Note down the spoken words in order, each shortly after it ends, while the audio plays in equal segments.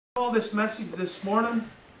All this message this morning,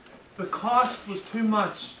 the cost was too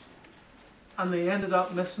much and they ended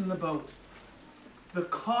up missing the boat. The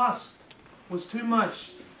cost was too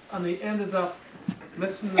much and they ended up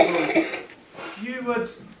missing the boat. You would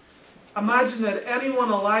imagine that anyone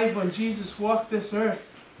alive when Jesus walked this earth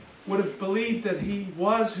would have believed that he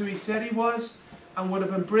was who he said he was and would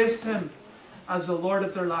have embraced him as the Lord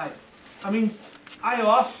of their life. I mean, I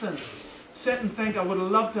often sit and think I would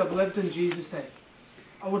have loved to have lived in Jesus' day.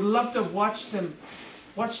 I would love to have watched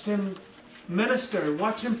him minister,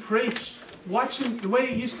 watch him preach, watch him, the way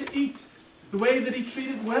he used to eat, the way that he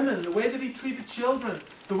treated women, the way that he treated children,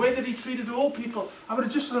 the way that he treated old people. I would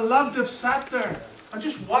have just loved to have sat there and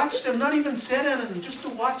just watched him, not even said anything, just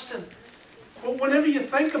to watch him. But whenever you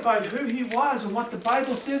think about who he was and what the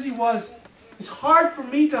Bible says he was, it's hard for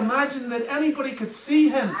me to imagine that anybody could see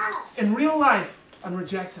him in real life and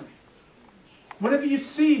reject him. Whenever you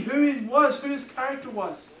see who he was, who his character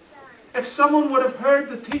was. If someone would have heard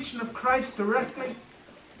the teaching of Christ directly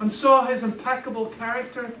and saw his impeccable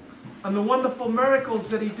character and the wonderful miracles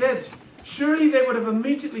that he did, surely they would have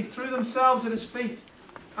immediately threw themselves at his feet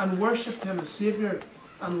and worshipped him as Saviour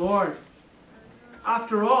and Lord.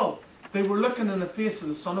 After all, they were looking in the face of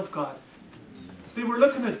the Son of God. They were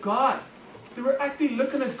looking at God. They were actually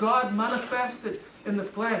looking at God manifested in the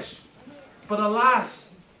flesh. But alas,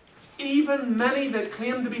 even many that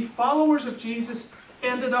claimed to be followers of Jesus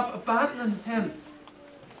ended up abandoning him,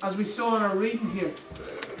 as we saw in our reading here.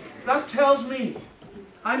 That tells me,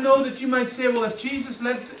 I know that you might say, well, if Jesus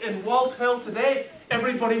lived in Walt Hill today,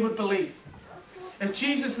 everybody would believe. If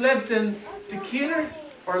Jesus lived in Decatur,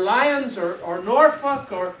 or Lyons, or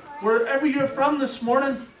Norfolk, or wherever you're from this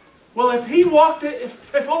morning, well, if he walked it,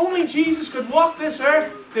 if only Jesus could walk this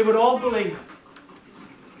earth, they would all believe.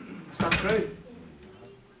 It's not true.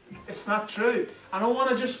 It's not true. And I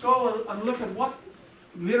want to just go and look at what,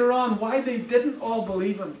 later on, why they didn't all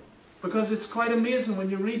believe him. Because it's quite amazing when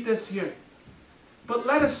you read this here. But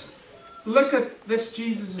let us look at this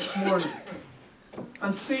Jesus this morning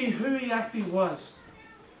and see who he actually was.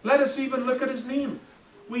 Let us even look at his name.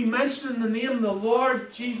 We mention the name the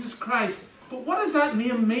Lord Jesus Christ. But what does that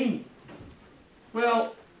name mean?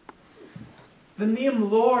 Well, the name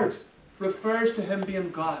Lord refers to him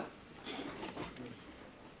being God.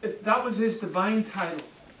 That was his divine title.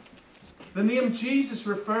 The name Jesus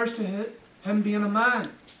refers to him being a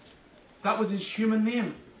man. That was his human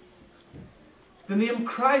name. The name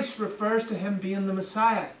Christ refers to him being the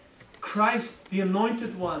Messiah. Christ, the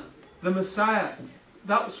anointed one, the Messiah.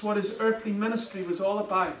 That was what his earthly ministry was all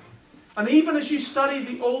about. And even as you study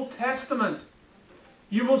the Old Testament,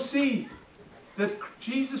 you will see that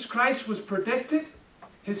Jesus Christ was predicted.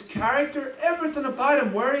 His character, everything about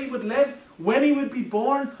him, where he would live, when he would be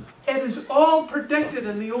born, it is all predicted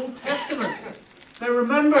in the Old Testament. Now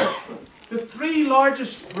remember, the three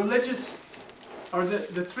largest religious, or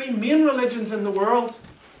the three main religions in the world,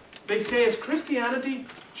 they say is Christianity,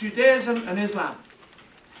 Judaism and Islam.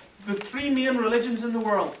 The three main religions in the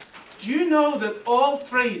world. Do you know that all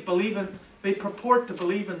three they purport to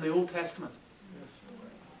believe in the Old Testament?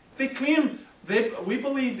 They claim we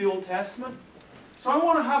believe the Old Testament. So I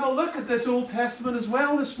want to have a look at this Old Testament as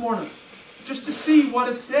well this morning, just to see what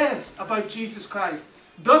it says about Jesus Christ.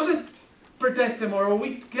 Does it predict him, or are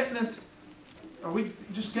we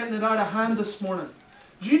just getting it out of hand this morning?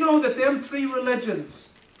 Do you know that them three religions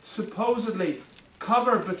supposedly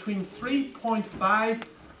cover between 3.5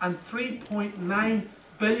 and 3.9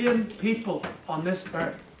 billion people on this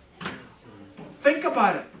earth? Think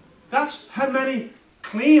about it. That's how many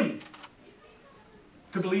claim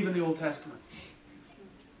to believe in the Old Testament.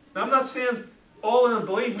 Now, I'm not saying all of them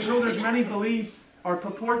believe. We know there's many believe or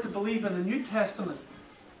purport to believe in the New Testament.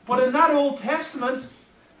 But in that Old Testament,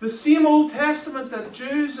 the same Old Testament that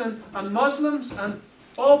Jews and Muslims and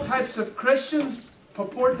all types of Christians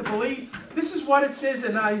purport to believe, this is what it says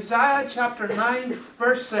in Isaiah chapter 9,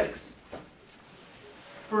 verse 6.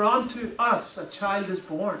 For unto us a child is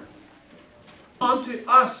born. Unto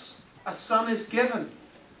us a son is given.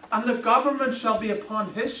 And the government shall be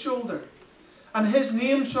upon his shoulder. And his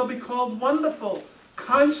name shall be called Wonderful,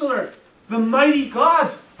 Counselor, the Mighty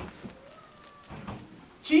God.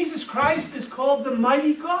 Jesus Christ is called the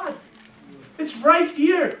Mighty God. It's right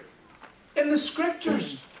here in the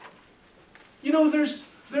Scriptures. You know,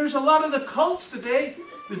 there's a lot of the cults today,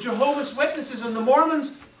 the Jehovah's Witnesses and the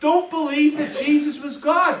Mormons, don't believe that Jesus was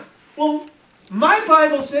God. Well, my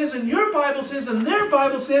Bible says, and your Bible says, and their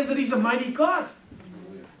Bible says that he's a mighty God.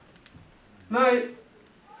 Now,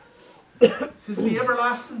 it says, the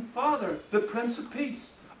everlasting Father, the Prince of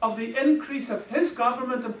Peace, of the increase of his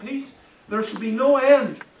government and peace, there shall be no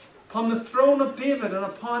end. upon the throne of David and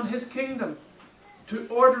upon his kingdom, to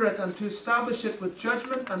order it and to establish it with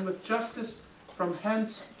judgment and with justice from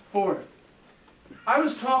henceforth. I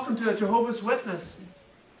was talking to a Jehovah's Witness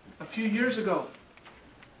a few years ago,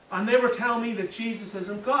 and they were telling me that Jesus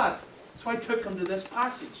isn't God. So I took them to this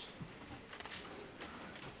passage.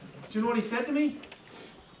 Do you know what he said to me?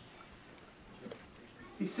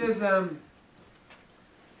 He says,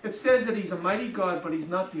 it says that he's a mighty God, but he's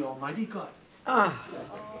not the Almighty God. Ah.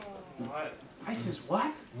 I says,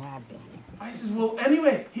 what? I says, well,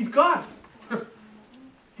 anyway, he's God.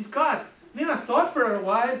 He's God. And then I thought for a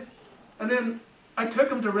while, and then I took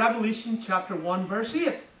him to Revelation chapter 1, verse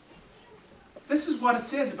 8. This is what it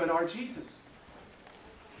says about our Jesus.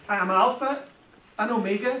 I am Alpha and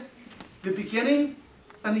Omega, the beginning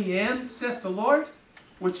and the end, saith the Lord,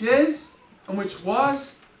 which is, and which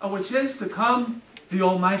was, and which is to come, the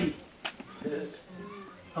Almighty.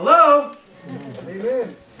 Hello?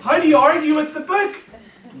 Amen. How do you argue with the book?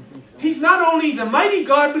 He's not only the mighty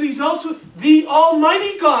God, but he's also the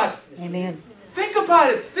Almighty God. Amen. Think about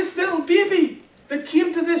it. This little baby that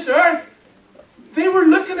came to this earth, they were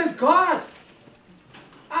looking at God.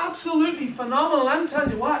 Absolutely phenomenal. I'm telling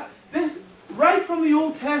you what, this right from the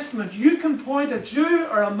Old Testament, you can point a Jew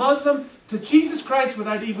or a Muslim to Jesus Christ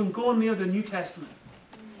without even going near the New Testament.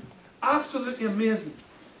 Absolutely amazing.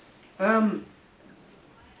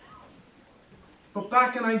 But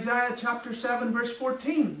back in Isaiah chapter 7 verse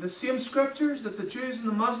 14, the same scriptures that the Jews and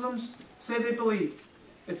the Muslims say they believe.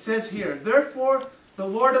 It says here, therefore the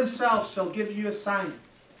Lord himself shall give you a sign.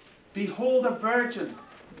 Behold, a virgin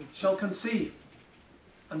shall conceive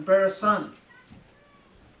and bear a son,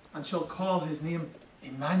 and shall call his name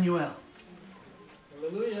Emmanuel.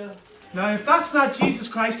 Hallelujah. Now if that's not Jesus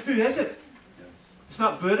Christ, who is it? It's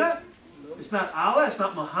not Buddha. It's not Allah. It's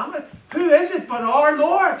not Muhammad. Who is it but our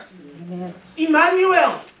Lord? Yes.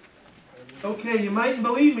 Emmanuel. Okay, you mightn't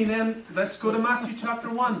believe me then. Let's go to Matthew chapter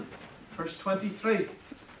 1, verse 23.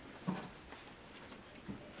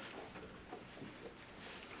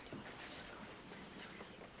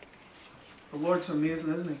 The Lord's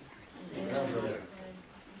amazing, isn't he? Yes.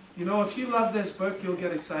 You know, if you love this book, you'll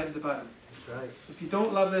get excited about it. That's right. If you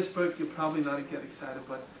don't love this book, you'll probably not get excited.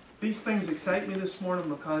 But these things excite me this morning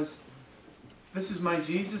because this is my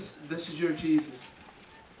Jesus, this is your Jesus.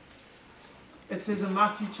 It says in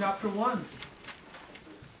Matthew chapter 1,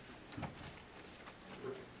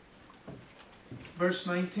 verse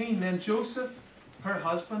 19, then Joseph, her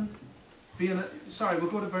husband, we'll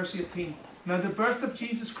go to verse 18. Now the birth of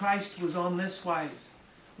Jesus Christ was on this wise.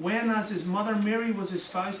 When, as his mother Mary was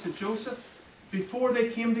espoused to Joseph, before they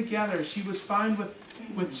came together, she was found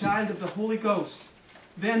with child of the Holy Ghost.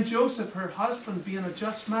 Then Joseph, her husband, being a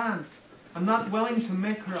just man, and not willing to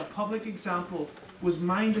make her a public example, was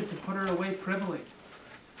minded to put her away privily.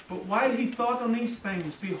 But while he thought on these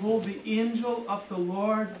things, behold, the angel of the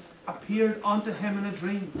Lord appeared unto him in a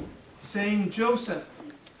dream, saying, Joseph,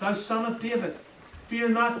 thou son of David, fear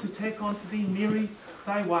not to take unto thee Mary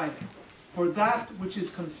thy wife, for that which is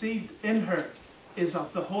conceived in her is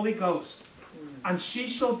of the Holy Ghost. And she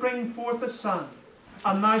shall bring forth a son,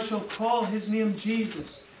 and thou shalt call his name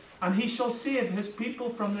Jesus, and he shall save his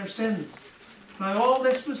people from their sins. Now all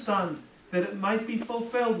this was done, that it might be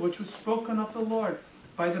fulfilled which was spoken of the Lord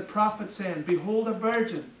by the prophet, saying, behold, a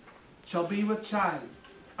virgin shall be with child,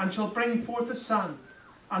 and shall bring forth a son,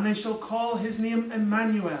 and they shall call his name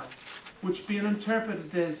Emmanuel, which being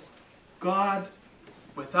interpreted is God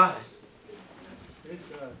with us.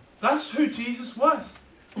 That's who Jesus was.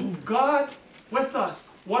 God with us.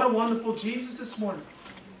 What a wonderful Jesus this morning.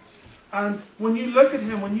 And when you look at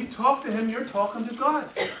him, when you talk to him, you're talking to God.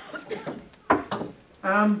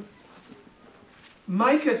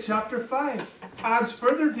 Micah chapter 5 adds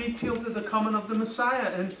further detail to the coming of the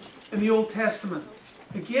Messiah in the Old Testament.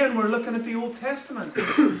 Again, we're looking at the Old Testament.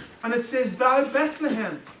 And it says, thou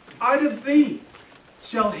Bethlehem, out of thee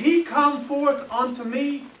shall he come forth unto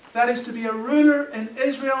me, that is to be a ruler in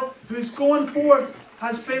Israel, whose going forth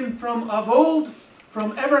has been from of old,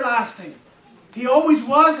 from everlasting. He always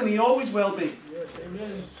was and he always will be. Yes,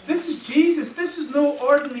 amen. This is Jesus. This is no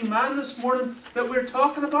ordinary man this morning that we're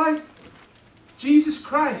talking about. Jesus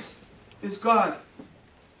Christ is God.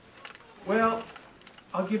 Well,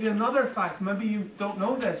 I'll give you another fact. Maybe you don't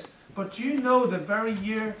know this, but do you know the very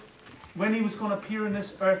year when he was going to appear in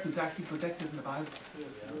this earth is actually predicted in the Bible?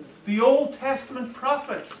 The Old Testament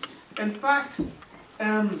prophets. In fact,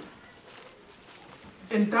 in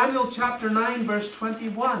Daniel chapter 9 verse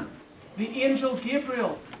 21, the angel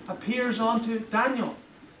Gabriel appears unto Daniel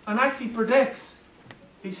and actually predicts.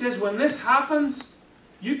 He says, when this happens,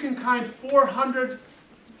 you can count 400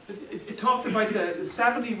 it talked about the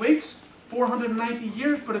 70 weeks, 490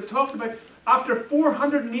 years, but it talked about after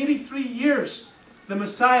 483 years, the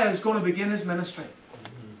Messiah is going to begin his ministry.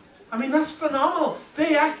 I mean, that's phenomenal.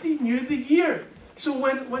 They actually knew the year. So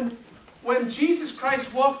when Jesus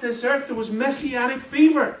Christ walked this earth, there was messianic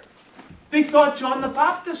fever. They thought John the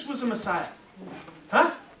Baptist was a Messiah.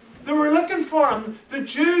 Huh? They were looking for him. The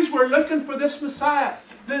Jews were looking for this Messiah.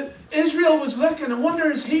 Israel was looking. I wonder,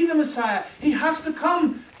 is he the Messiah? He has to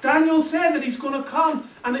come. Daniel said that he's going to come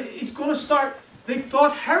and he's going to start. They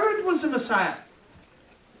thought Herod was the Messiah.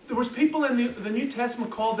 There was people in the New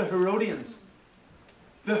Testament called the Herodians.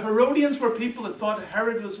 The Herodians were people that thought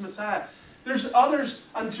Herod was Messiah. There's others,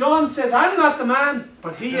 and John says, I'm not the man,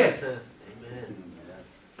 but he is. Amen.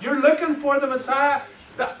 You're looking for the Messiah.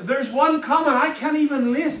 There's one coming. I can't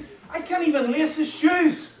even lace his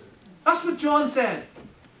shoes. That's what John said.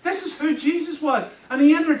 This is who Jesus was. And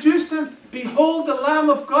he introduced him. Behold the Lamb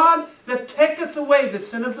of God that taketh away the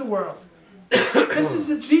sin of the world. This is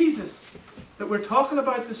the Jesus that we're talking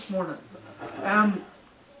about this morning.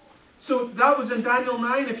 So that was in Daniel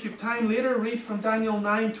 9. If you have time later, read from Daniel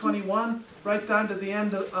 9:21 right down to the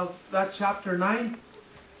end of that chapter 9.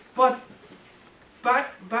 But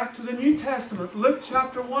back to the New Testament. Luke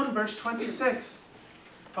chapter 1 verse 26.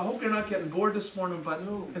 I hope you're not getting bored this morning, but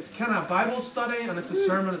it's kind of a Bible study and it's a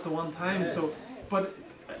sermon at the one time. Yes. So, but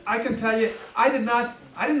I can tell you, I didn't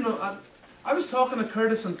know. I was talking to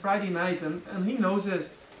Curtis on Friday night, and he knows this.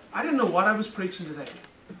 I didn't know what I was preaching today.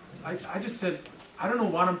 I just said, I don't know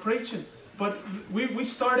what I'm preaching. But we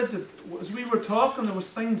started to, as we were talking, there was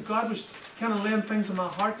things, God was kind of laying things in my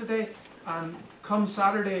heart today. And come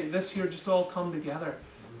Saturday, this year just all come together.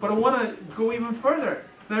 But I want to go even further.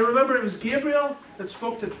 Now remember, it was Gabriel that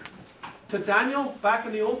spoke to Daniel back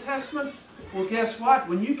in the Old Testament. Well, guess what?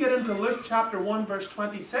 When you get into Luke chapter 1 verse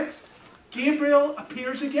 26, Gabriel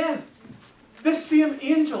appears again. This same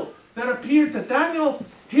angel that appeared to Daniel,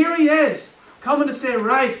 here he is, coming to say,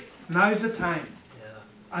 right, now's the time.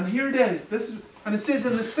 Yeah. And here it is. And it says,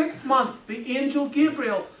 in the 6th month, the angel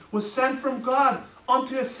Gabriel was sent from God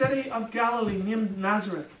unto a city of Galilee named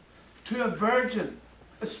Nazareth, to a virgin,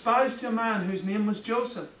 espoused to a man whose name was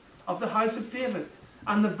Joseph, of the house of David,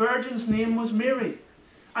 and the virgin's name was Mary.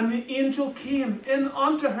 And the angel came in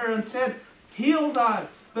unto her and said, Hail thou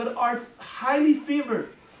that art highly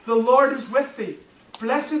favoured, the Lord is with thee.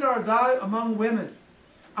 Blessed art thou among women.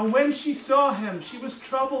 And when she saw him, she was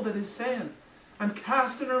troubled at his saying, and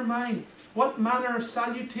cast in her mind what manner of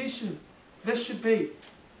salutation this should be.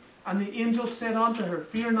 And the angel said unto her,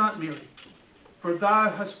 Fear not, Mary, for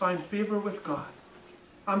thou hast found favour with God.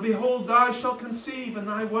 And behold, thou shalt conceive in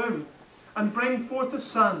thy womb, and bring forth a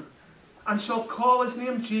son, and shall call his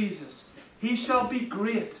name Jesus. He shall be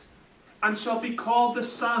great, and shall be called the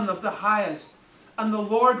Son of the Highest. And the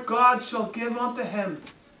Lord God shall give unto him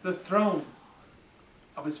the throne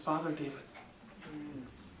of his father David.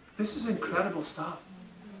 This is incredible stuff.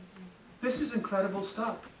 This is incredible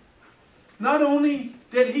stuff. Not only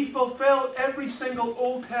did he fulfill every single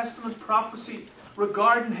Old Testament prophecy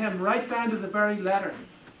regarding him, right down to the very letter.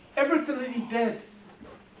 Everything that he did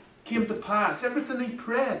came to pass. Everything he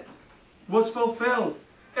prayed was fulfilled.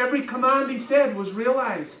 Every command he said was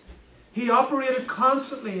realized. He operated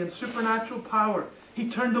constantly in supernatural power. He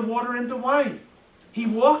turned the water into wine. He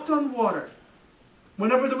walked on water.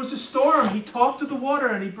 Whenever there was a storm, he talked to the water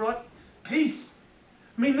and he brought peace.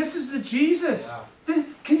 I mean, this is the Jesus. Yeah.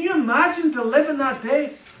 Can you imagine to live in that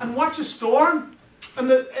day and watch a storm?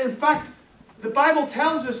 And in fact, the Bible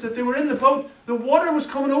tells us that they were in the boat. The water was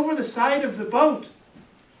coming over the side of the boat.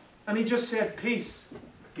 And he just said, Peace,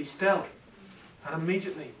 be still. And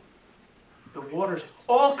immediately, the waters,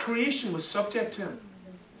 all creation was subject to him.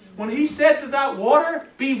 When he said to that water,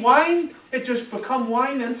 be wine, it just become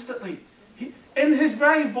wine instantly. In his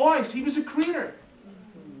very voice, he was a creator.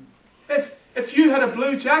 If you had a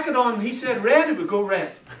blue jacket on and he said red, it would go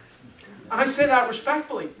red. And I say that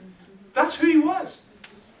respectfully. That's who he was.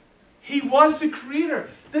 He was the creator.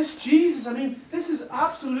 This Jesus, I mean, this is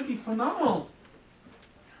absolutely phenomenal.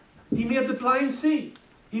 He made the blind see.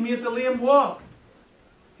 He made the lame walk.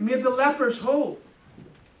 He made the lepers whole.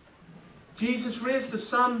 Jesus raised the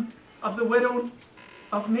son of the widow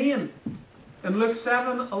of Nain. In Luke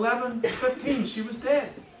 7:11-15, she was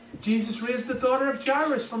dead. Jesus raised the daughter of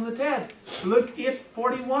Jairus from the dead. Luke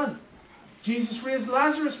 8:41. Jesus raised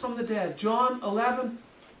Lazarus from the dead. John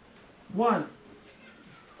 11:1.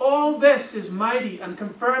 All this is mighty and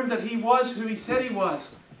confirmed that he was who he said he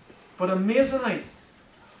was. But amazingly,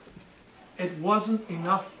 it wasn't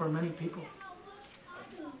enough for many people.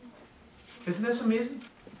 Isn't this amazing?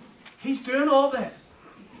 He's doing all this,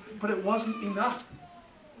 but it wasn't enough.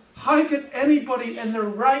 How could anybody in their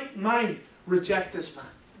right mind reject this man?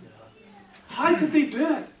 How could they do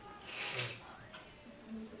it?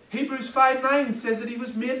 Hebrews 5:9 says that he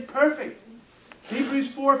was made perfect. Hebrews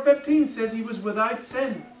 4:15 says he was without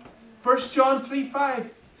sin. 1 John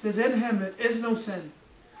 3:5 says in him is no sin.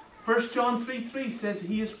 1 John 3:3 says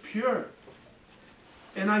he is pure.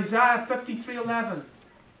 In Isaiah 53:11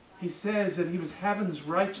 he says that he was heaven's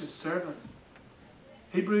righteous servant.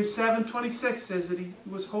 Hebrews 7:26 says that he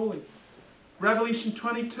was holy. Revelation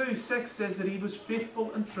 22:6 says that he was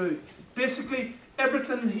faithful and true. Basically,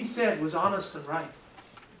 everything he said was honest and right.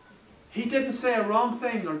 He didn't say a wrong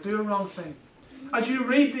thing or do a wrong thing. As you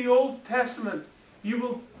read the Old Testament,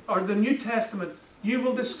 or the New Testament, you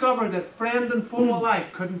will discover that friend and foe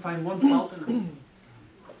alike couldn't find one fault in him.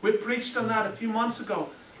 We preached on that a few months ago.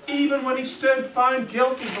 Even when he stood found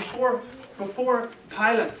guilty before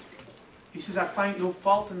Pilate, he says, I find no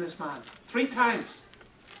fault in this man. 3 times.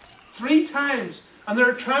 3 times. And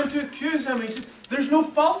they're trying to accuse him. He says, there's no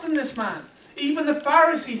fault in this man. Even the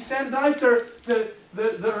Pharisees sent out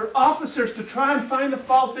their officers to try and find a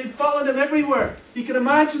fault. They followed him everywhere. You can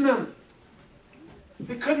imagine them.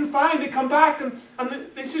 They couldn't find. They come back and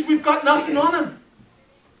they says, we've got nothing on him.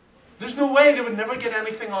 There's no way they would never get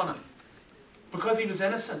anything on him. Because he was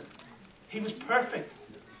innocent. He was perfect.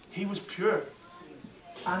 He was pure.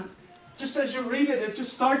 And just as you read it, it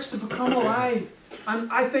just starts to become alive.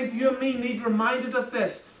 And I think you and me need reminded of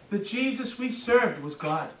this. That Jesus we served was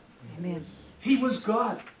God. Amen. He was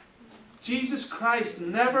God. Jesus Christ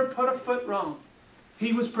never put a foot wrong.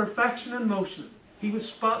 He was perfection in motion. He was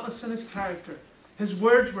spotless in his character. His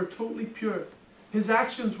words were totally pure. His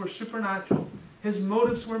actions were supernatural. His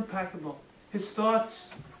motives were impeccable. His thoughts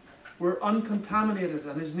were uncontaminated,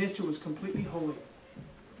 and his nature was completely holy.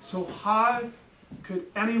 So how could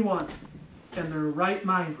anyone in their right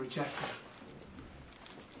mind reject him?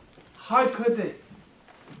 How could they?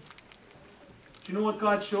 Do you know what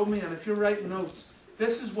God showed me? And if you're writing notes,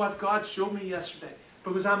 this is what God showed me yesterday.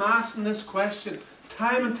 Because I'm asking this question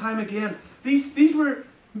time and time again. These were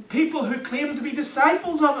people who claimed to be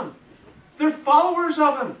disciples of him. They're followers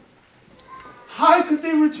of him. How could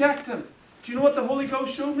they reject him? Do you know what the Holy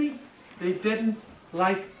Ghost showed me? They didn't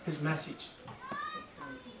like his message.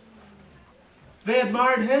 They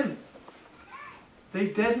admired him. They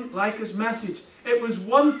didn't like his message. It was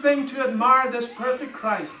one thing to admire this perfect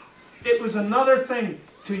Christ. It was another thing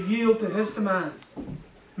to yield to his demands.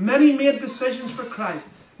 Many made decisions for Christ.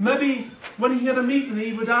 Maybe when he had a meeting,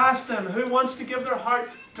 he would ask them, who wants to give their heart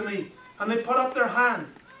to me? And they put up their hand.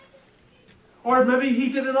 Or maybe he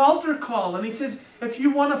did an altar call and he says, if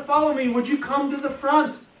you want to follow me, would you come to the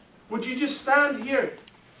front? Would you just stand here?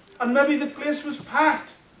 And maybe the place was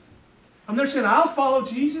packed. And they're saying, I'll follow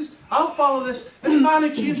Jesus. I'll follow this man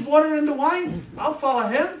who changed water into wine. I'll follow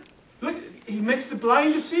him. Look, he makes the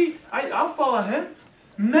blind to see. I'll follow him.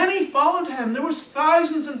 Many followed him. There was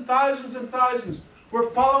thousands and thousands and thousands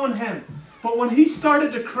were following him. But when he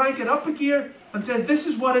started to crank it up a gear and said, this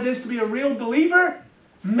is what it is to be a real believer,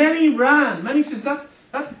 many ran. Many says,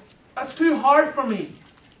 that's too hard for me.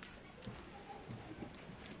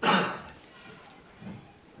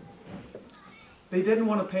 They didn't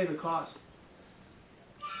want to pay the cost.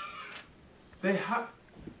 There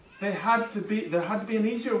had to be an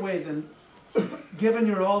easier way than giving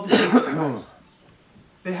your all to Jesus Christ.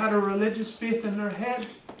 They had a religious faith in their head,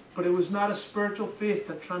 but it was not a spiritual faith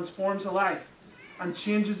that transforms a life and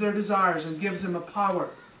changes their desires and gives them a power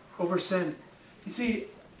over sin. You see,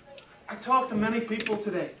 I talk to many people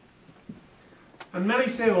today, and many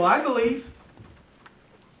say, well, I believe.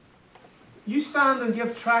 You stand and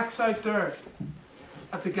give tracts out there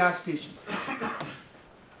at the gas station.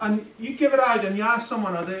 And you give it out and you ask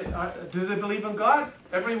someone, do they believe in God?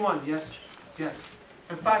 Everyone, yes, yes.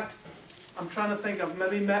 In fact, I'm trying to think, I've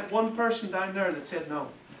maybe met one person down there that said no.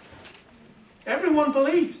 Everyone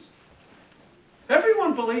believes.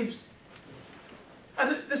 Everyone believes.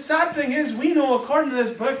 And the sad thing is, we know according to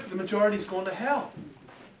this book, the majority is going to hell.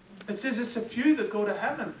 It says it's a few that go to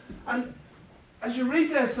heaven. And as you read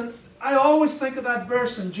this, and I always think of that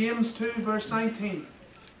verse in James 2, verse 19.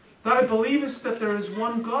 Thou believest that there is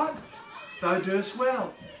one God, thou doest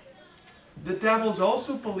well. The devils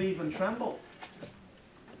also believe and tremble.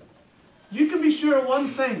 You can be sure of one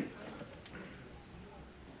thing.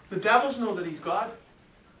 The devils know that he's God.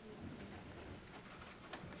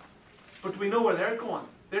 But we know where they're going.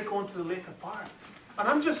 They're going to the lake of fire. And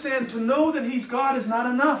I'm just saying, to know that he's God is not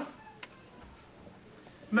enough.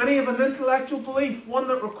 Many have an intellectual belief, one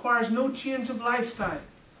that requires no change of lifestyle.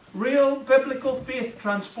 Real biblical faith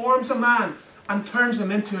transforms a man and turns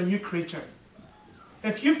him into a new creature.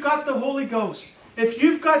 If you've got the Holy Ghost, If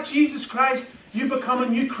you've got Jesus Christ, you become a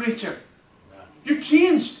new creature. You're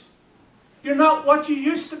changed. You're not what you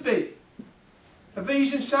used to be.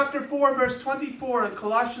 Ephesians chapter 4, verse 24, and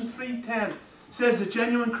Colossians 3:10 says a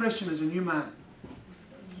genuine Christian is a new man.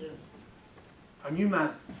 A new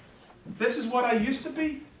man. This is what I used to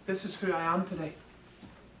be. This is who I am today.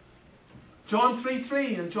 John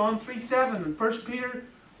 3:3 and John 3:7 and 1 Peter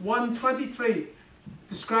 1:23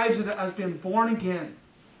 describes it as being born again.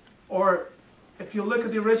 Or if you look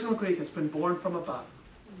at the original Greek, it's been born from above.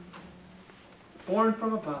 Born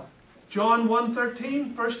from above. John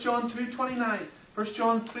 1:13, 1 John 2:29, 1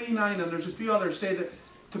 John 3:9, and there's a few others say that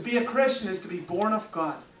to be a Christian is to be born of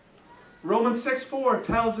God. Romans 6:4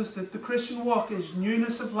 tells us that the Christian walk is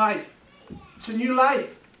newness of life. It's a new life.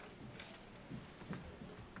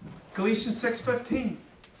 Galatians 6:15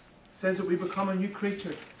 says that we become a new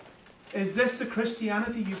creature. Is this the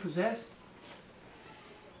Christianity you possess?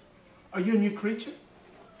 Are you a new creature?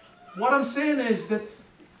 What I'm saying is that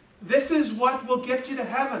this is what will get you to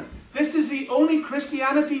heaven. This is the only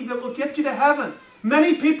Christianity that will get you to heaven.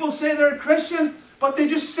 Many people say they're a Christian, but they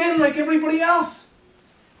just sin like everybody else.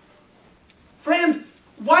 Friend,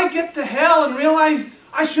 why get to hell and realize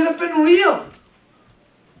I should have been real?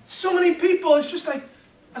 So many people, it's just like,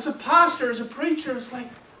 as a pastor, as a preacher, it's like,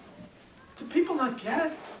 do people not get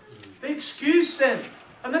it? They excuse sin.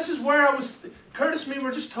 And this is where Curtis and me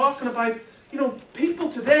were just talking about, people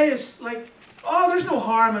today is like, oh, there's no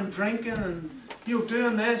harm in drinking and,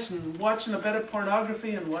 doing this and watching a bit of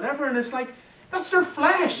pornography and whatever. And it's like, that's their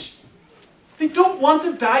flesh. They don't want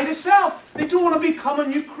to die to self. They don't want to become a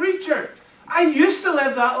new creature. I used to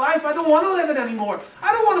live that life. I don't want to live it anymore.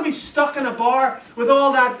 I don't want to be stuck in a bar with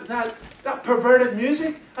all that perverted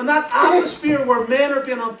music and that atmosphere where men are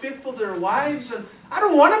being unfaithful to their wives. And I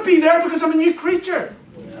don't want to be there because I'm a new creature.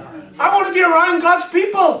 I want to be around God's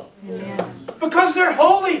people. Because they're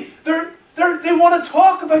holy. They want to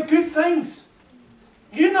talk about good things.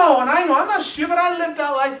 You know, and I know. I'm not stupid. I lived that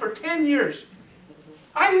life for 10 years.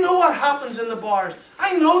 I know what happens in the bars.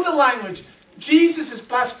 I know the language. Jesus is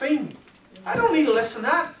blasphemed. I don't need to listen to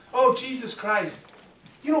that. Oh, Jesus Christ.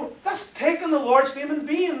 That's taking the Lord's name in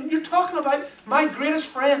vain. You're talking about my greatest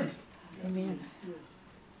friend. Amen.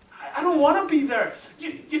 I don't want to be there.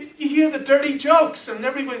 You hear the dirty jokes and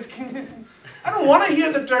everybody's... I don't want to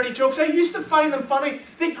hear the dirty jokes. I used to find them funny.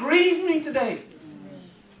 They grieve me today.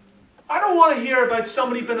 I don't want to hear about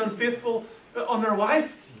somebody being unfaithful on their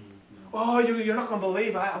wife. Oh, you're not going to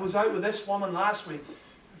believe. I was out with this woman last week.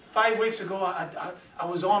 5 weeks ago, I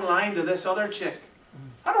was online to this other chick.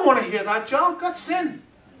 I don't want to hear that junk. That's sin.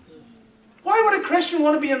 Why would a Christian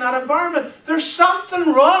want to be in that environment? There's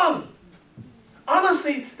something wrong.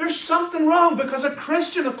 Honestly, there's something wrong because a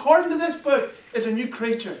Christian, according to this book, is a new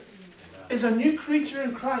creature. Is a new creature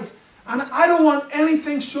in Christ. And I don't want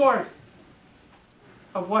anything short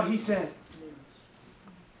of what he said.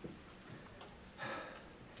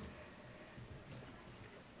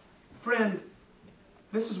 Friend,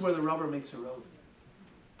 this is where the rubber meets the road.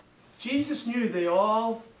 Jesus knew they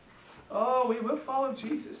all, we will follow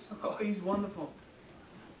Jesus. Oh, he's wonderful.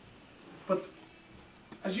 But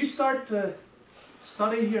as you start to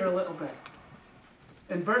study here a little bit,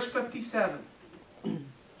 in verse 57,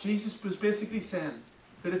 Jesus was basically saying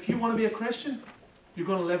that if you want to be a Christian, you're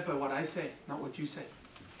going to live by what I say, not what you say.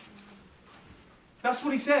 That's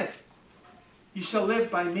what he said. You shall live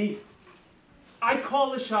by me. I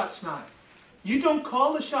call the shots now. You don't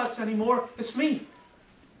call the shots anymore. It's me.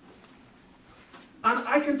 And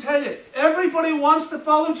I can tell you, everybody wants to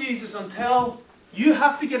follow Jesus until you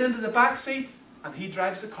have to get into the back seat and he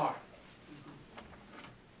drives the car.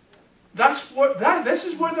 This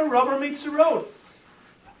is where the rubber meets the road.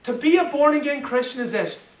 To be a born-again Christian is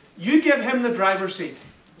this. You give him the driver's seat.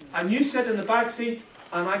 And you sit in the back seat.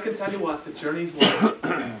 And I can tell you what, the journey's worth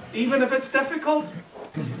it. Even if it's difficult.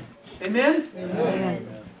 Amen?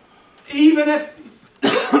 Amen. Even if,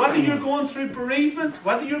 whether you're going through bereavement,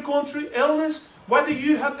 whether you're going through illness, whether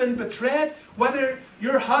you have been betrayed, whether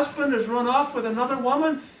your husband has run off with another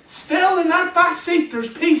woman, still in that back seat there's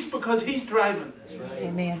peace because he's driving.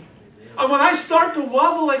 Amen. And when I start to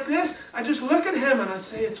wobble like this, I just look at him and I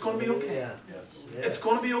say, it's going to be okay. It's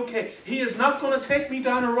going to be okay. He is not going to take me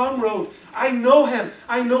down a wrong road. I know him.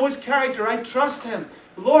 I know his character. I trust him.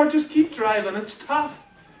 Lord, just keep driving. It's tough,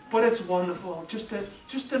 but it's wonderful. Just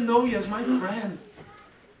to know you as my friend.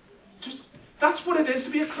 That's what it is to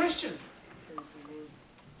be a Christian.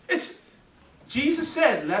 Jesus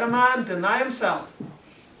said, let a man deny himself.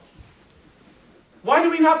 Why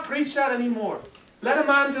do we not preach that anymore? Let a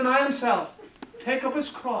man deny himself, take up his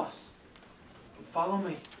cross, and follow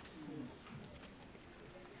me.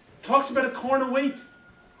 Talks about a corn of wheat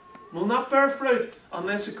will not bear fruit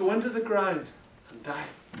unless it go into the ground and die.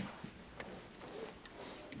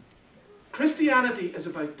 Christianity is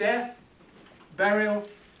about death, burial,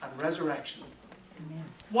 and resurrection. Amen.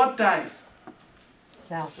 What dies?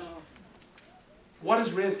 Self. What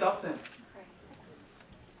is raised up then?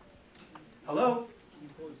 Hello?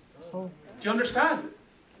 Oh, Do you understand?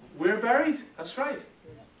 We're buried. That's right.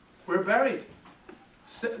 We're buried.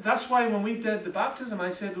 That's why when we did the baptism, I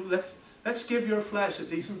said, let's give your flesh a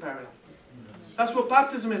decent burial. That's what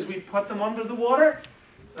baptism is. We put them under the water.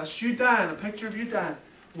 That's you dying, a picture of you dying.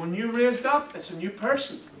 When you raised up, it's a new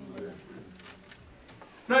person.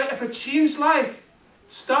 Now, if a changed life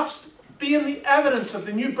stops being the evidence of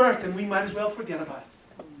the new birth, then we might as well forget about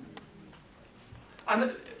it.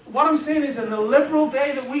 And what I'm saying is, in the liberal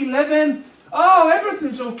day that we live in, oh,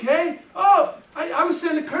 everything's okay. Oh, I was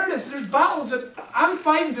saying to Curtis, there's battles that I'm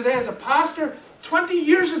fighting today as a pastor. 20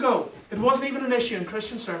 years ago, it wasn't even an issue in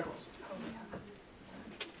Christian circles.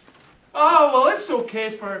 Oh, well, it's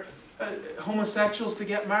okay for homosexuals to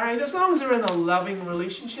get married as long as they're in a loving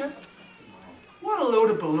relationship. What a load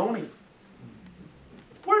of baloney.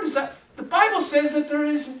 Where does that... The Bible says that there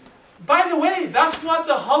is... By the way, that's what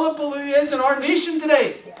the hullabaloo is in our nation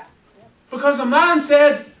today. Because a man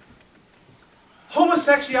said,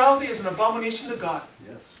 homosexuality is an abomination to God.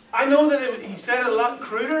 Yes. I know that he said it a lot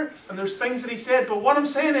cruder, and there's things that he said, but what I'm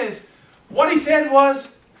saying is, what he said was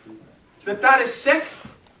that that is sick,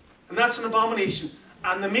 and that's an abomination.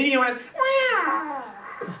 And the media went,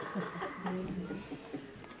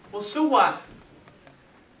 well, so what?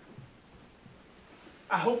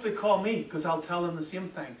 I hope they call me, because I'll tell them the same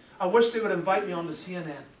thing. I wish they would invite me on to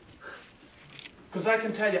CNN. Because I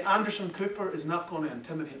can tell you, Anderson Cooper is not going to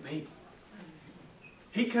intimidate me.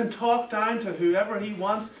 He can talk down to whoever he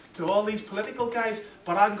wants, to all these political guys,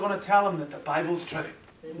 but I'm going to tell him that the Bible's true.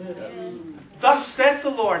 Amen. Thus saith the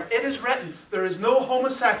Lord, it is written, there is no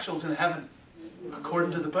homosexuals in heaven,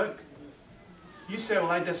 according to the book. You say,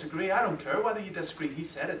 well, I disagree. I don't care whether you disagree. He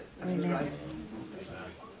said it, and he's Amen. right.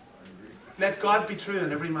 Let God be true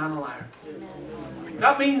and every man a liar.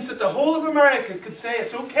 That means that the whole of America could say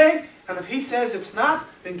it's okay, and if he says it's not,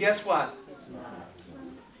 then guess what?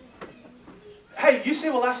 Hey, you say,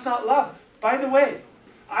 well, that's not love. By the way,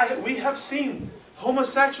 we have seen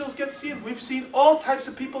homosexuals get saved. We've seen all types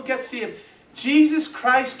of people get saved. Jesus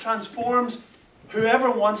Christ transforms whoever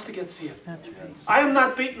wants to get saved. that's right. I am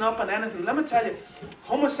not beaten up on anything. Let me tell you,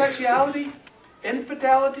 homosexuality,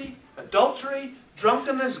 infidelity, adultery,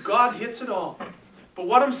 drunkenness, God hates it all. But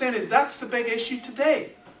what I'm saying is that's the big issue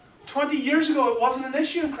today. 20 years ago, it wasn't an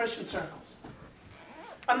issue in Christian circles.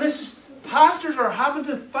 And this is, pastors are having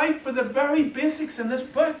to fight for the very basics in this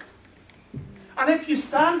book. And if you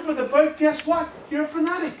stand for the book, guess what? You're a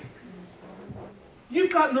fanatic.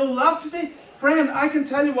 You've got no love today. Friend, I can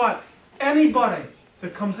tell you what, anybody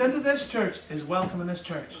that comes into this church is welcome in this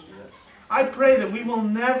church. I pray that we will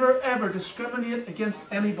never, ever discriminate against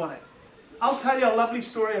anybody. I'll tell you a lovely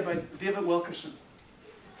story about David Wilkerson.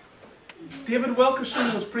 David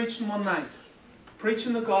Wilkerson was preaching one night,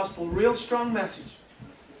 preaching the gospel, real strong message.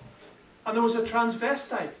 And there was a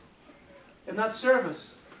transvestite in that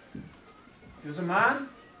service. He was a man,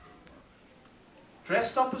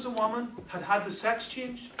 dressed up as a woman, had had the sex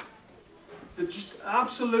change. That just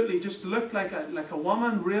absolutely just looked like a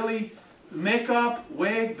woman, really, makeup,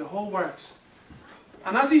 wig, the whole works.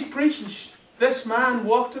 And as he's preaching, this man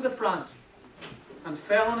walked to the front and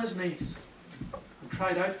fell on his knees and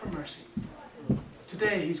cried out for mercy.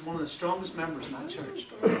 Today, he's one of the strongest members in that church.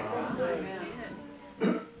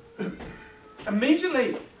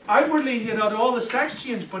 Immediately, outwardly, he had had all the sex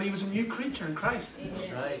change, but he was a new creature in Christ.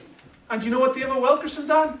 That's right. And you know what David Wilkerson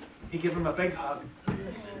done? He gave him a big hug.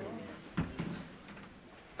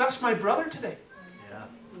 That's my brother today.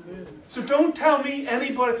 So don't tell me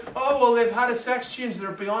anybody, oh, well, they've had a sex change,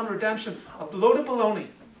 they're beyond redemption. A load of baloney.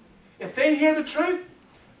 If they hear the truth,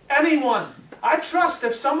 anyone, I trust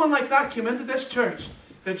if someone like that came into this church,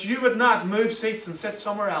 that you would not move seats and sit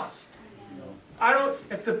somewhere else.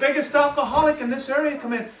 If the biggest alcoholic in this area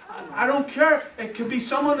come in, I don't care. It could be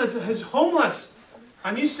someone that is homeless.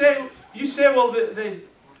 And you say, well,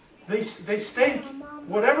 they stink,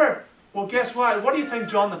 whatever. Well, guess what? What do you think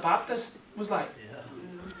John the Baptist was like?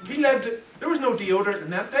 He lived, there was no deodorant in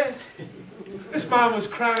that days. This man was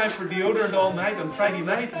crying out for deodorant all night on Friday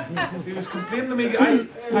night. He was complaining to me, I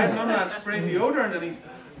had none of that spray deodorant.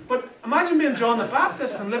 But imagine being John the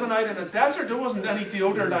Baptist and living out in a desert. There wasn't any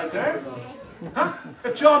deodorant out there. Huh?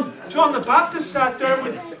 If John the Baptist sat there,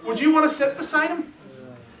 would you want to sit beside him?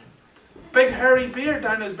 Big hairy beard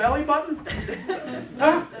down his belly button?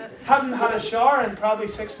 Huh? Hadn't had a shower in probably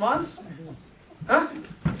 6 months? Huh?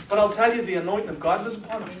 But I'll tell you, the anointing of God was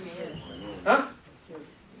upon him. Huh?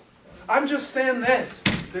 I'm just saying this,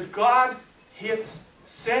 that God hates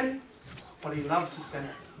sin, but he loves the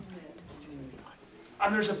sinner.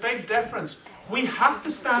 And there's a big difference. We have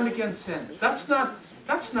to stand against sin. That's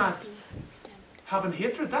not having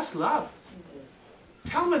hatred, that's love.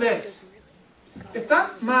 Tell me this. If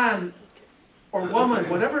that man or woman,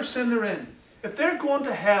 whatever sin they're in, if they're going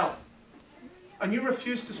to hell and you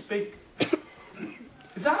refuse to speak,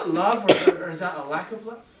 is that love or is that a lack of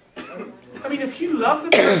love? I mean, if you love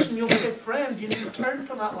the person, you'll say, friend, you need to turn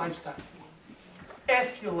from that lifestyle.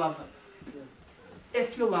 If you love them.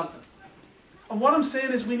 If you love them. And what I'm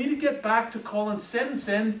saying is we need to get back to calling sin,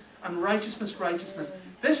 sin, and righteousness, righteousness.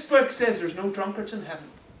 This book says there's no drunkards in heaven.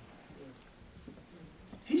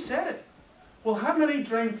 He said it. Well, how many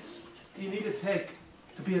drinks do you need to take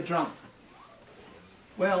to be a drunk?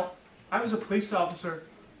 Well, I was a police officer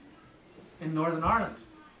in Northern Ireland.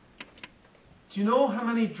 Do you know how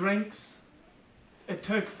many drinks it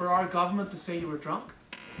took for our government to say you were drunk?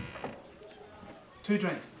 2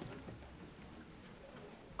 drinks.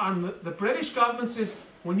 And the British government says,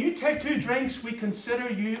 when you take 2 drinks, we consider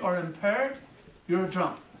you are impaired, you're a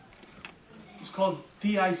drunk. It's called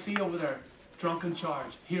DIC over there, drunken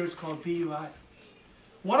charge. Here it's called DUI.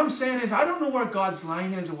 What I'm saying is, I don't know where God's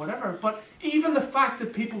line is or whatever, but even the fact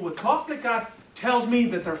that people would talk like that tells me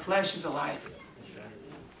that their flesh is alive.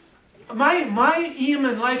 My aim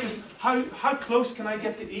in life is, how close can I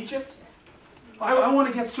get to Egypt? I want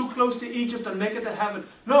to get so close to Egypt and make it to heaven.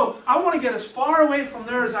 No, I want to get as far away from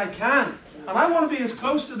there as I can. And I want to be as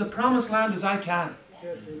close to the promised land as I can.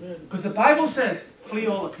 Because the Bible says, flee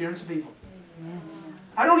all appearance of evil.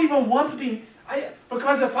 I don't even want to be...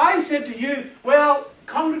 because if I said to you, well,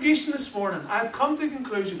 congregation this morning, I've come to the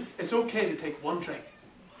conclusion it's okay to take 1 drink.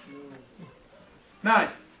 Now,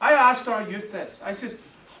 I asked our youth this. I says,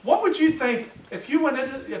 what would you think if you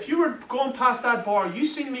were going past that bar, you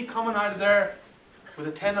seen me coming out of there with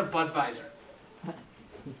a tin of Budweiser?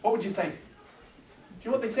 What would you think? Do you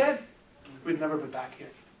know what they said? We'd never be back here.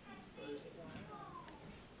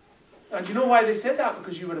 And do you know why they said that?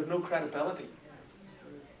 Because you would have no credibility.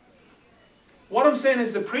 What I'm saying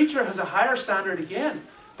is the preacher has a higher standard again.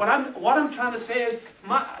 But what I'm trying to say is,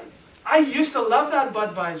 I used to love that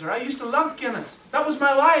Budweiser. I used to love Guinness. That was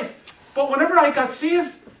my life. But whenever I got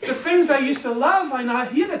saved, the things I used to love, I now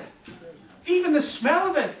hate it. Even the smell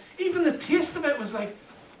of it, even the taste of it was like,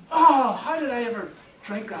 oh, how did I ever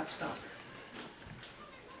drink that stuff?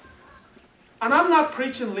 And I'm not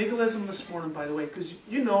preaching legalism this morning, by the way, because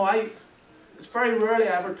you know, it's very rarely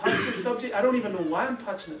I ever touch this subject. I don't even know why I'm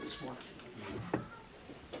touching it this morning.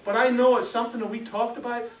 But I know it's something that we talked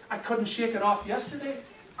about. I couldn't shake it off yesterday.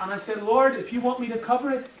 And I said, Lord, if you want me to cover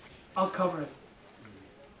it, I'll cover it.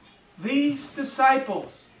 These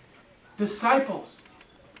disciples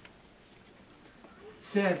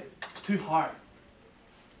said, it's too hard.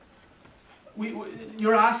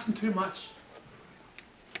 You're asking too much.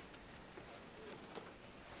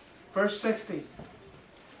 Verse 60.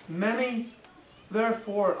 Many,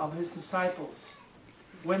 therefore, of his disciples,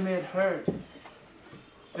 when they had heard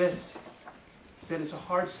this, said, it's a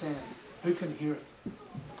hard saying. Who can hear it?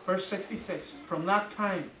 Verse 66. From that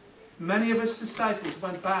time, many of his disciples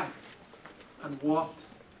went back and walked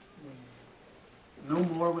no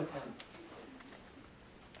more with him.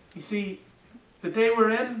 You see, the day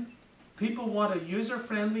we're in, people want a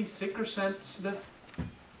user-friendly, seeker-sensitive,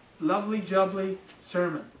 lovely-jubbly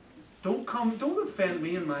sermon. Don't offend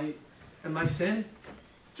me in my sin.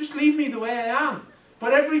 Just leave me the way I am.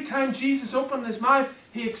 But every time Jesus opened his mouth,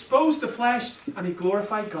 he exposed the flesh and he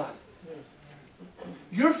glorified God.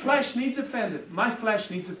 Your flesh needs offended. My flesh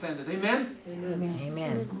needs offended. Amen? Amen.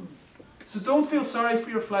 Amen. So don't feel sorry for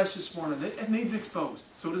your flesh this morning. It needs exposed.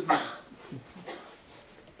 So does mine.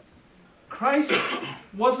 Christ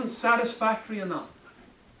wasn't satisfactory enough.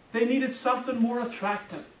 They needed something more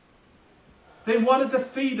attractive. They wanted to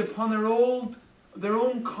feed upon their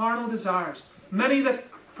own carnal desires. Many that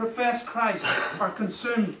profess Christ are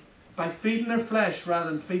consumed by feeding their flesh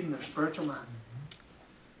rather than feeding their spiritual man.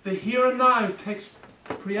 The here and now takes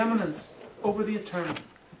preeminence over the eternal.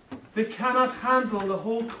 They cannot handle the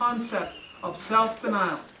whole concept of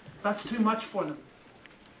self-denial. That's too much for them.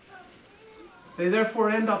 They therefore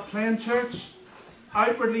end up playing church,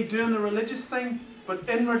 outwardly doing the religious thing, but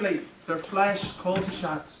inwardly their flesh calls the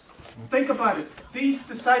shots. Think about it. These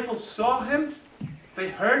disciples saw him, they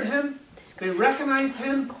heard him, they recognized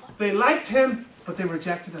him, they liked him, but they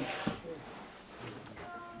rejected him.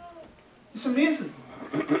 It's amazing.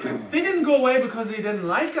 They didn't go away because they didn't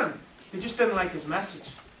like him. They just didn't like his message.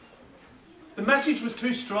 The message was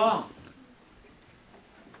too strong.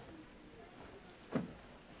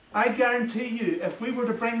 I guarantee you, if we were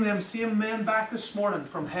to bring them same men back this morning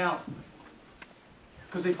from hell,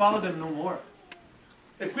 because they followed him no more.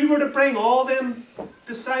 If we were to bring all them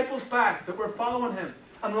disciples back that were following him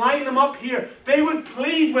and line them up here, they would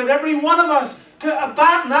plead with every one of us to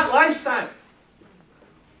abandon that lifestyle.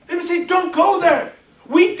 They would say, don't go there.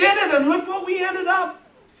 We did it and look what we ended up.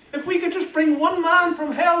 If we could just bring one man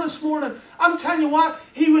from hell this morning, I'm telling you what,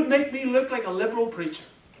 he would make me look like a liberal preacher.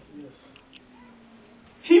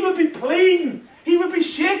 He would be pleading. He would be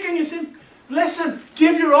shaking. You say, listen,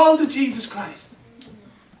 give your all to Jesus Christ.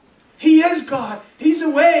 He is God. He's the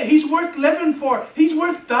way. He's worth living for. He's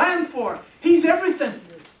worth dying for. He's everything.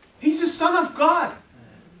 He's the Son of God.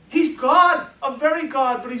 He's God, a very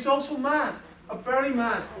God, but he's also man, a very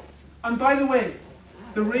man. And by the way,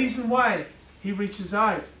 the reason why he reaches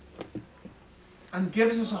out and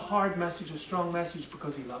gives us a hard message, a strong message,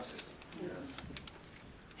 because he loves us.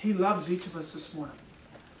 He loves each of us this morning.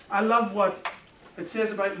 I love what it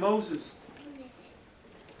says about Moses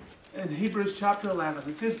in Hebrews chapter 11.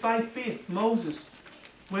 It says, by faith, Moses,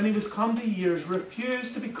 when he was come to years,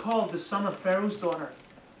 refused to be called the son of Pharaoh's daughter.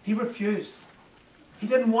 He refused. He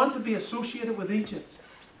didn't want to be associated with Egypt,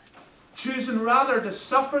 choosing rather to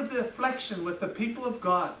suffer the affliction with the people of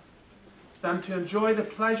God than to enjoy the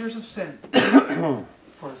pleasures of sin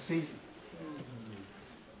for a season.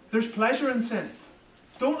 There's pleasure in sin.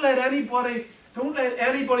 Don't let anybody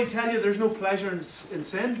tell you there's no pleasure in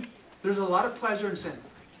sin. There's a lot of pleasure in sin.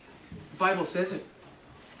 The Bible says it.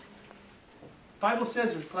 The Bible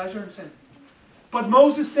says there's pleasure in sin. But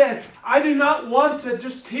Moses said, I do not want to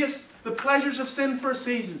just taste the pleasures of sin for a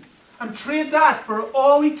season and trade that for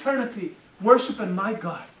all eternity worshiping my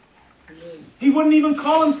God. He wouldn't even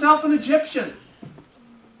call himself an Egyptian.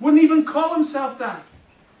 Wouldn't even call himself that.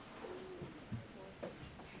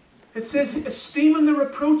 It says, esteeming the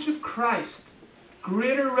reproach of Christ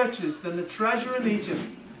greater riches than the treasure in Egypt,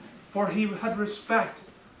 for he had respect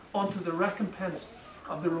unto the recompense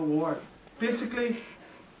of the reward. Basically,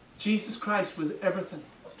 Jesus Christ was everything.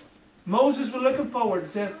 Moses was looking forward and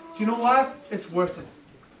said, you know what? It's worth it.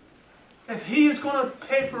 If he is going to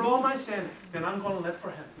pay for all my sin, then I'm going to live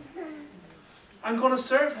for him. I'm going to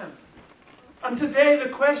serve him. And today, the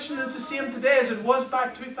question is the same today as it was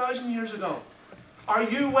back 2,000 years ago. Are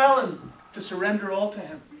you willing to surrender all to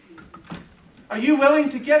him? Are you willing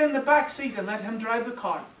to get in the back seat and let him drive the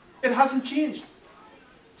car? It hasn't changed.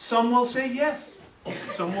 Some will say yes.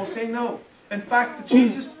 Some will say no. In fact,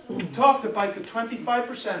 Jesus talked about the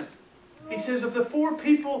 25%. He says of the 4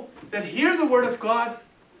 people that hear the word of God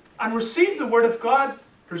and receive the word of God,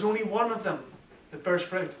 there's only one of them that bears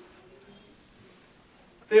fruit.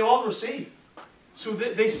 They all receive. So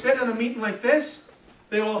they sit in a meeting like this.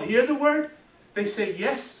 They all hear the word. They say,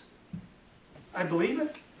 yes, I believe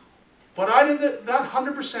it. But out of that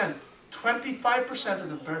 100%, 25% of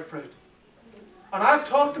them bear fruit. And I've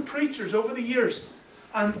talked to preachers over the years,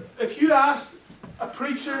 and if you ask a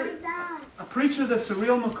preacher that's a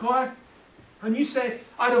real McCoy, and you say,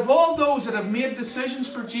 out of all those that have made decisions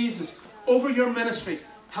for Jesus over your ministry,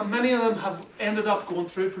 how many of them have ended up going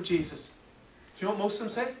through for Jesus? Do you know what most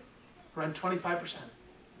of them say? Around 25%.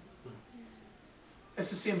 It's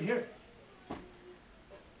the same here.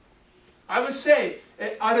 I would say,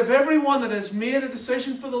 out of everyone that has made a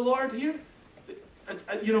decision for the Lord here,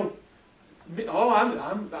 you know,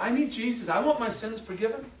 I need Jesus. I want my sins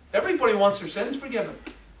forgiven. Everybody wants their sins forgiven,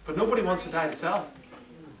 but nobody wants to die to self.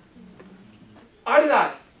 Out of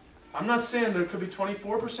that, I'm not saying there could be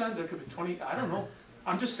 24%, there could be 20, I don't know.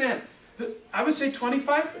 I'm just saying, I would say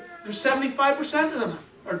 25, there's 75% of them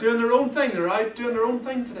are doing their own thing. They're out doing their own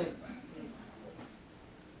thing today.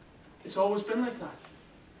 It's always been like that.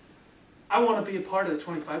 I want to be a part of the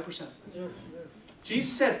 25%. Yes.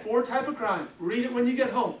 Jesus said 4 types of ground. Read it when you get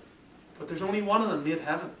home. But there's only one of them made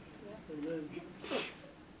heaven. Amen.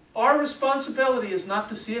 Our responsibility is not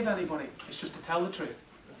to save anybody. It's just to tell the truth.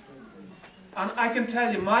 And I can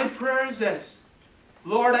tell you, my prayer is this.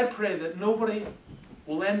 Lord, I pray that nobody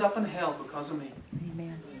will end up in hell because of me.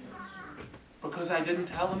 Amen. Because I didn't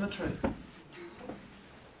tell them the truth.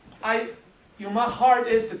 My heart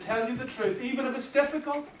is to tell you the truth, even if it's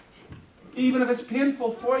difficult, even if it's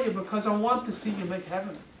painful for you, because I want to see you make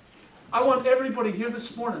heaven. I want everybody here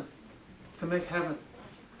this morning to make heaven.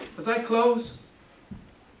 As I close,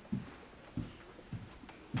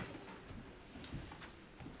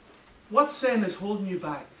 what sin is holding you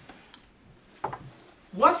back?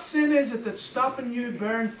 What sin is it that's stopping you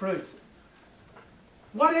bearing fruit?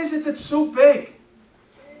 What is it that's so big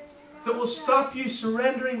that will stop you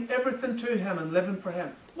surrendering everything to Him and living for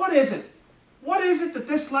Him? What is it? What is it that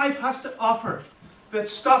this life has to offer that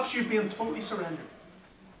stops you being totally surrendered?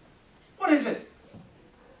 What is it?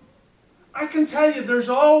 I can tell you there's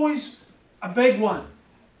always a big one.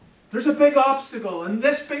 There's a big obstacle. And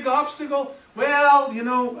this big obstacle, well, you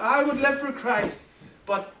know, I would live for Christ.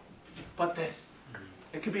 But this.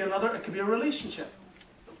 It could be another, it could be a relationship.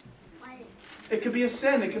 It could be a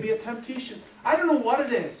sin. It could be a temptation. I don't know what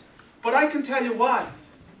it is. But I can tell you what.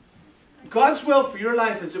 God's will for your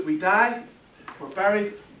life is that we die, we're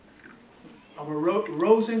buried, and we're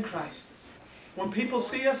rose in Christ. When people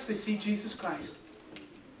see us, they see Jesus Christ.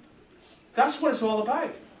 That's what it's all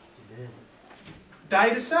about. Die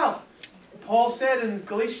to self. Paul said in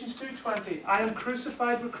Galatians 2:20, I am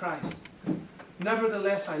crucified with Christ.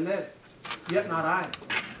 Nevertheless I live, yet not I.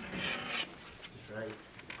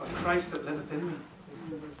 But Christ that liveth in me.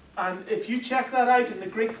 And if you check that out in the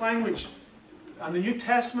Greek language, and the New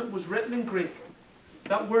Testament was written in Greek,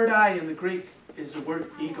 that word I in the Greek is the word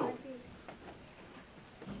ego.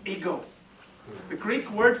 Ego. The Greek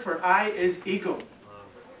word for I is ego.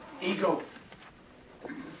 Ego.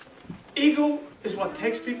 Ego is what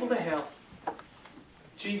takes people to hell.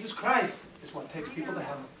 Jesus Christ is what takes people to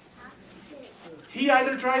heaven. He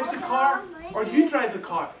either drives the car or you drive the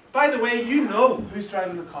car. By the way, you know who's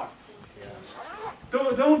driving the car.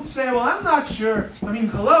 Don't say, well, I'm not sure. I mean,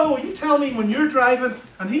 hello, you tell me when you're driving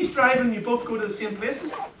and he's driving, you both go to the same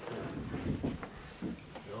places.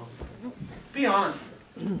 Be honest.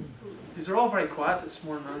 Because they're all very quiet this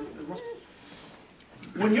morning.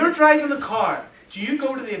 When you're driving the car, do you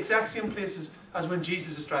go to the exact same places as when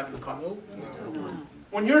Jesus is driving the car?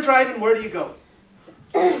 When you're driving, where do you go?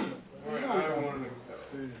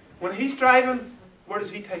 When he's driving, where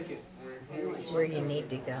does he take you? Where you need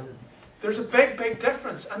to go. There's a big, big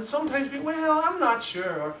difference. And sometimes people, well, I'm not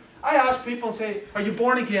sure. Or I ask people and say, are you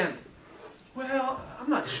born again? Well, I'm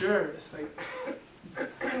not sure. It's like,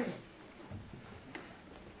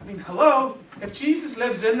 I mean, hello? If Jesus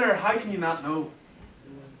lives in there, how can you not know?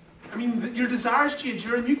 I mean, your desires change.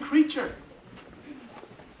 You're a new creature.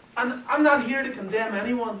 And I'm not here to condemn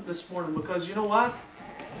anyone this morning because you know what?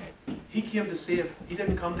 He came to save. He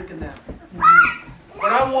didn't come to condemn.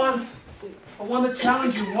 But I want to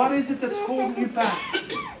challenge you. What is it that's holding you back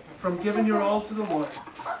from giving your all to the Lord?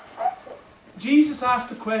 Jesus asked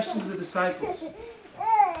the question to the disciples.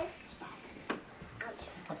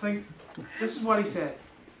 I think this is what he said.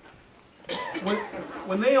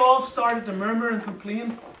 When they all started to murmur and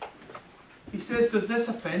complain, he says, does this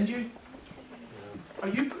offend you? Are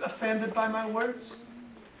you offended by my words?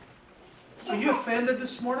 Are you offended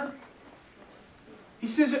this morning? He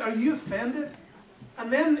says, are you offended?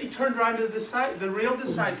 And then he turned around to the real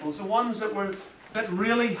disciples, the ones that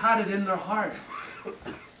really had it in their heart.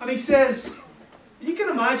 And he says, you can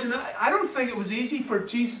imagine, I don't think it was easy for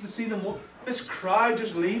Jesus to see them, this crowd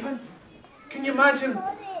just leaving. Can you imagine,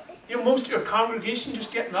 most of your congregation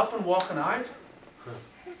just getting up and walking out?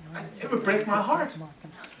 It would break my heart.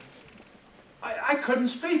 I couldn't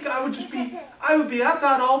speak. I would be at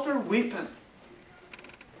that altar weeping.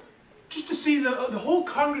 Just to see the whole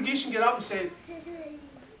congregation get up and say,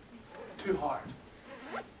 too hard.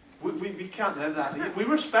 We can't live that. We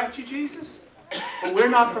respect you, Jesus, but we're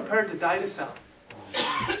not prepared to die to self.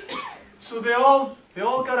 So they all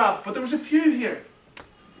got up, but there was a few here.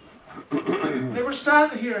 They were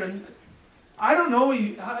standing here, and I don't know,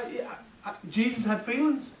 Jesus had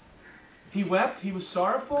feelings. He wept, he was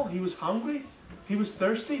sorrowful, he was hungry, he was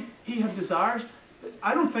thirsty, he had desires.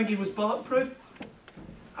 I don't think he was bulletproof.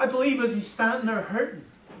 I believe as he's standing there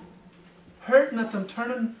hurting at them,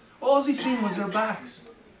 turning, all he seen was their backs.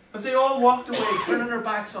 As they all walked away, turning their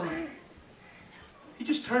backs on him. He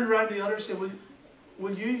just turned around to the others and said,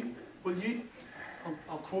 will you,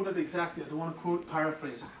 I'll quote it exactly, I don't want to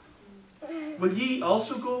paraphrase it. Will ye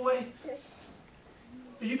also go away?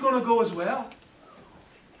 Are you going to go as well?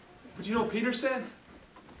 But you know what Peter said?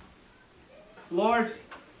 Lord,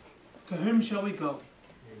 to whom shall we go?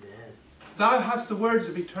 Amen. Thou hast the words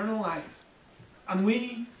of eternal life. And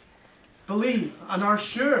we believe and are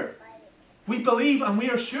sure. We believe and we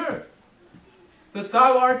are sure that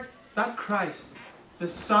thou art that Christ, the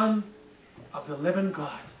Son of the living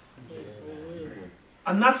God. Amen.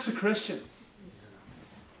 And that's a Christian.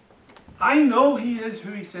 I know he is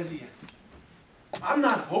who he says he is. I'm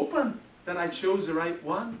not hoping that I chose the right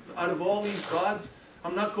one out of all these gods.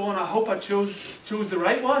 I'm not going, I hope I chose the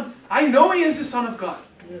right one. I know he is the Son of God.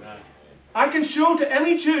 Yes. I can show to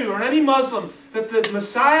any Jew or any Muslim that the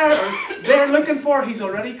Messiah they're looking for, he's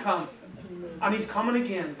already come. And he's coming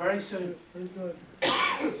again very soon.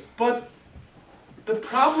 But The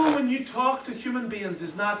problem when you talk to human beings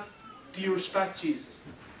is not, do you respect Jesus?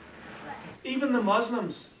 Even the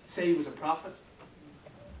Muslims say he was a prophet.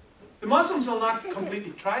 The Muslims will not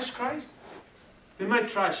completely trash Christ. They might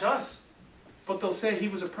trash us, but they'll say he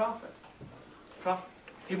was a prophet.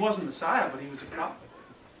 He wasn't Messiah, but he was a prophet.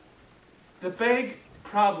 The big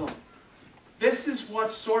problem, this is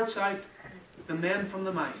what sorts out the men from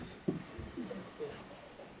the mice.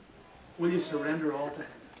 Will you surrender all to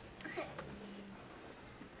him?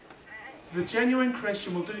 The genuine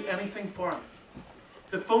Christian will do anything for him.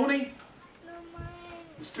 The phony,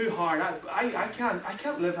 it's too hard. I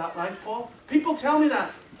can't live that life, Paul. People tell me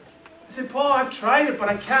that. They say, Paul, I've tried it, but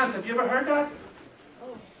I can't. Have you ever heard that?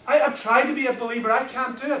 I've tried to be a believer, I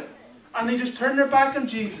can't do it. And they just turn their back on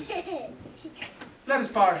Jesus. Let us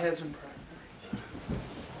bow our heads and pray.